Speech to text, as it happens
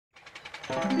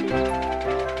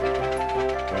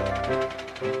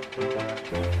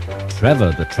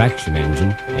Trevor, the traction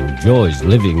engine, enjoys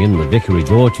living in the vicarage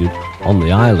orchard on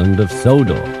the island of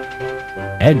Sodor.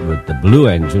 Edward, the blue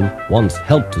engine, wants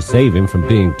help to save him from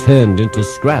being turned into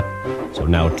scrap, so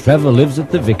now Trevor lives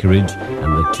at the vicarage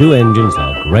and the two engines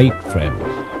are great friends.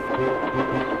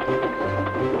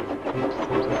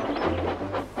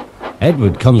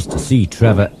 Edward comes to see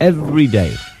Trevor every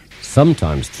day.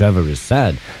 Sometimes Trevor is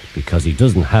sad because he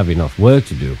doesn't have enough work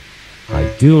to do. "I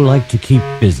do like to keep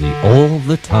busy all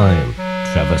the time,"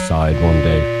 Trevor sighed one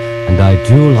day, "and I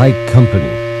do like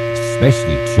company,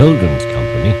 especially children's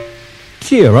company."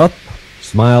 "Cheer up,"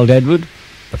 smiled Edward.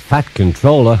 "The Fat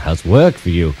Controller has work for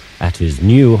you at his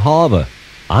new harbour.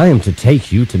 I am to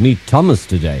take you to meet Thomas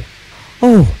today."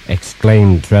 "Oh,"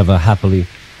 exclaimed Trevor happily,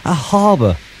 "a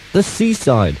harbour, the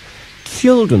seaside.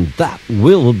 Children, that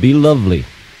will be lovely."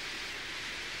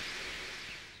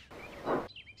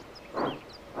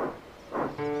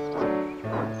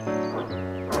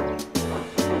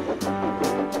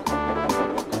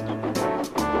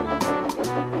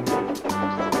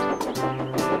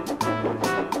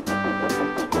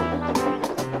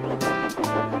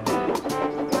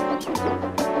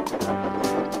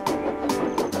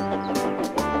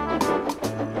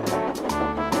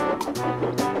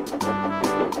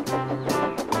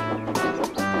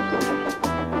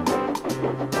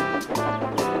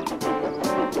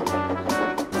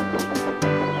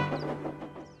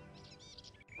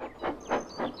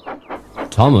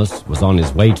 Thomas was on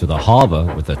his way to the harbour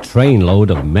with a trainload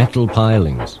of metal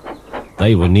pilings.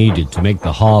 They were needed to make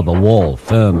the harbour wall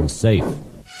firm and safe.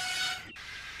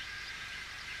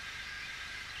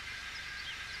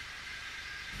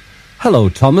 "Hello,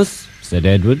 Thomas," said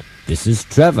Edward. "This is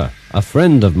Trevor, a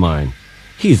friend of mine.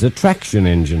 He's a traction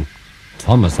engine."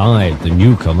 Thomas eyed the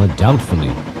newcomer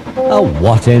doubtfully. "A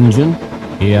what engine?"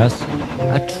 he asked.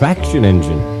 "A traction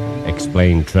engine,"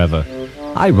 explained Trevor.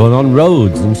 "I run on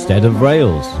roads instead of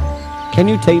rails. Can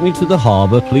you take me to the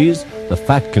harbour, please? The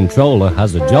Fat Controller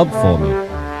has a job for me."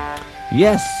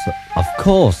 "Yes, of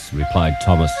course," replied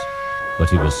Thomas, but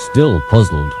he was still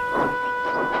puzzled.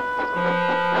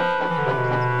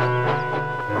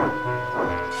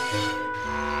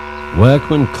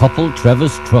 Workmen coupled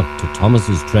Trevor's truck to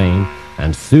Thomas's train,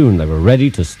 and soon they were ready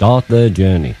to start their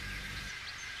journey.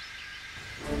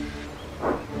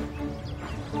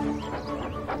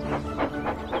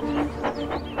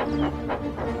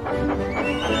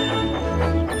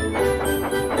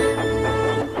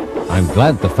 "I'm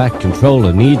glad the Fat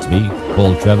Controller needs me,"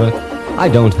 called Trevor. "I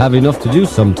don't have enough to do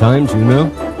sometimes, you know.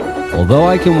 Although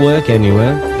I can work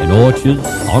anywhere, in orchards,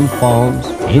 on farms,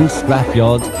 in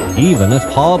scrapyards, even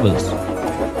at harbours."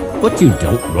 "But you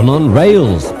don't run on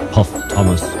rails," puffed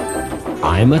Thomas.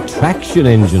 "I'm a traction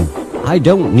engine. I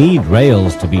don't need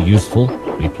rails to be useful,"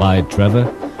 replied Trevor.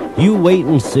 "You wait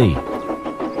and see."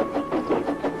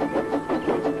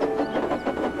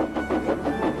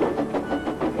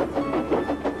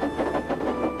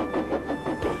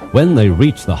 When they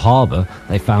reached the harbour,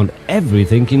 they found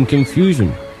everything in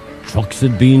confusion. Trucks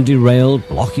had been derailed,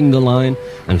 blocking the line,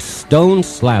 and stone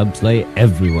slabs lay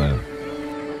everywhere.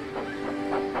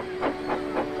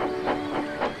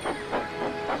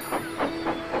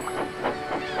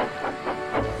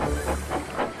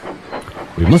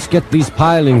 "We must get these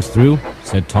pilings through,"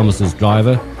 said Thomas's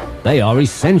driver. "They are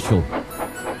essential."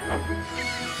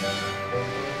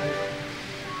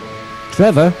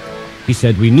 "Trevor," he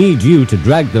said, "we need you to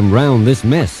drag them round this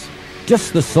mess."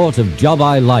 "Just the sort of job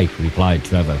I like," replied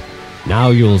Trevor.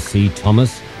 "Now you'll see,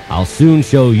 Thomas. I'll soon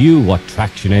show you what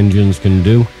traction engines can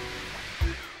do."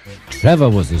 Trevor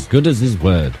was as good as his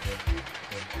word.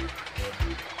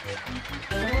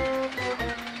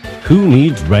 "Who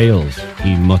needs rails?"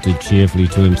 he muttered cheerfully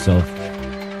to himself.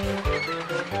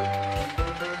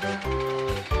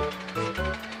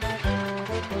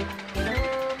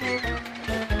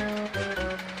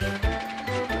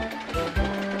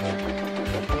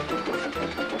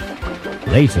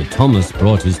 Later, Thomas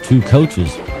brought his two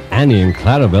coaches, Annie and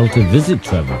Clarabelle, to visit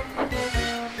Trevor.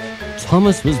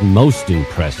 Thomas was most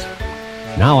impressed.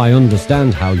 "Now I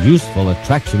understand how useful a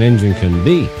traction engine can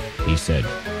be," he said.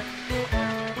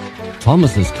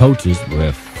 Thomas's coaches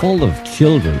were full of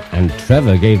children, and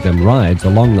Trevor gave them rides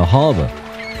along the harbour.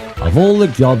 Of all the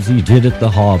jobs he did at the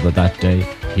harbour that day,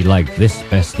 he liked this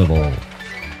best of all.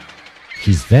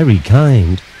 "He's very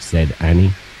kind," said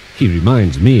Annie. "He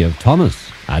reminds me of Thomas,"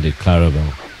 added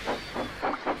Clarabelle.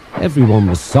 Everyone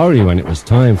was sorry when it was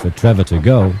time for Trevor to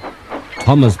go.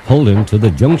 Thomas pulled him to the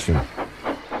junction.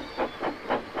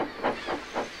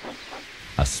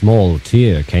 A small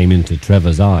tear came into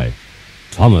Trevor's eye.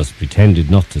 Thomas pretended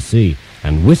not to see,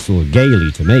 and whistle gaily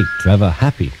to make Trevor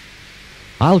happy.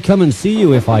 "I'll come and see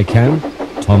you if I can,"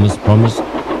 Thomas promised.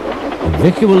 "The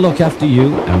vicar will look after you,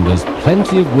 and there's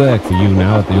plenty of work for you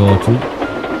now at the orchard,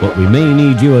 but we may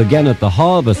need you again at the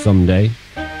harbour someday."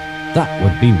 "That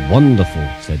would be wonderful,"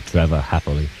 said Trevor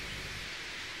happily.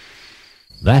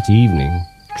 That evening,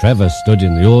 Trevor stood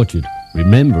in the orchard,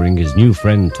 remembering his new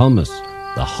friend Thomas,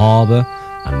 the harbour,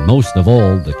 and most of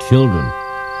all, the children.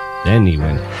 Then he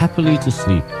went happily to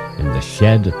sleep in the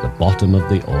shed at the bottom of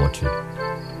the orchard.